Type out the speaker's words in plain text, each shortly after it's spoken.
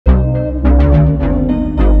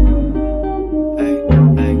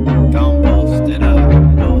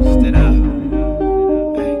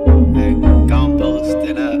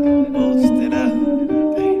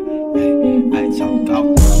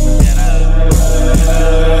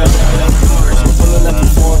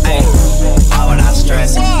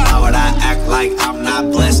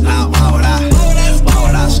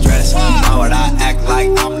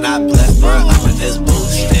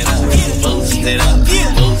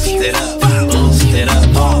it up, boost it up.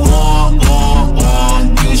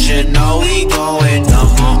 You should know we going up.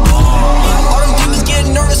 All them demons get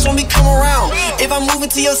nervous when we come around. If I move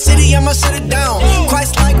into your city, I'ma shut it down.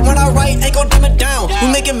 Christ-like when I write, ain't gon' dumb it down.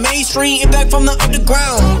 We make it mainstream, impact from the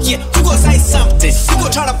underground. Yeah, who gon' say something? Who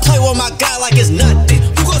gon' try to play with my guy like it's nothing?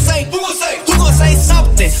 Who gon' say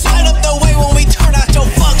something? Light up the way when we turn out your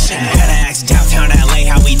function. Gotta ask downtown LA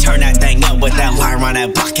how we turn that thing up with that line on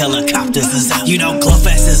that block. Helicopters is up. You know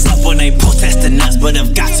Glowfest is up when they protesting us, but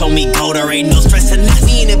if God told me go, there ain't no stressing us.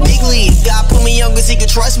 Me in the big league, God put me young cause he can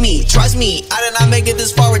trust me. Trust me, I did not make it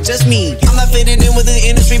this far with just me. I'm not fitting in with the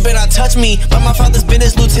industry, but I touch me. But my father's been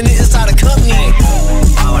his lieutenant inside a company. Hey,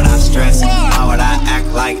 why would I stress? Why would I act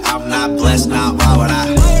like I'm not blessed? Now why would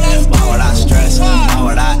I stress? Why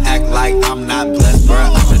would I act like I'm not blessed, bro?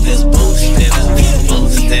 I'ma just boost it up,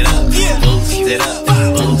 boost it up, boost it up,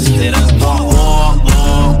 boost it up.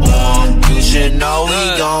 You should know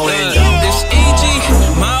we going up. It's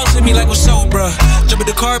EG, Miles hit me like what's up, bruh. Jump in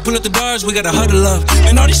the car, pull up the doors, we gotta huddle up.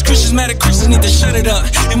 And all these Christians mad at Christians need to shut it up.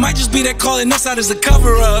 It might just be that calling us out as a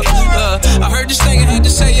cover up. I heard this thing and had to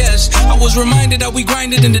say yes. I was reminded that we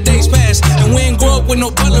grinded in the days past. And we ain't grow up with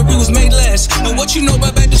no butler, we was made less. And what you know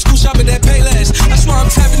about back to school shopping that pay less? That's why I'm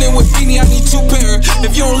tapping in with Beanie, I need 2 pair.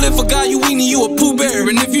 If you don't live for God, you weenie, you a Pooh Bear.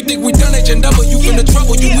 And if you think we done H&W, you finna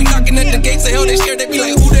trouble. You we knocking at the gates of hell, they scared, they be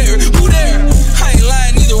like, who there? Who there? I ain't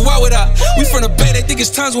lying either, why would I? We from the Bay, they think it's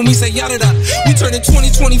times when we say yada da. We turn in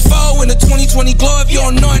 2024 into 2020 glow. If you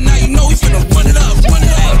don't know it now, you know we finna run it up, run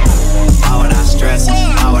it up.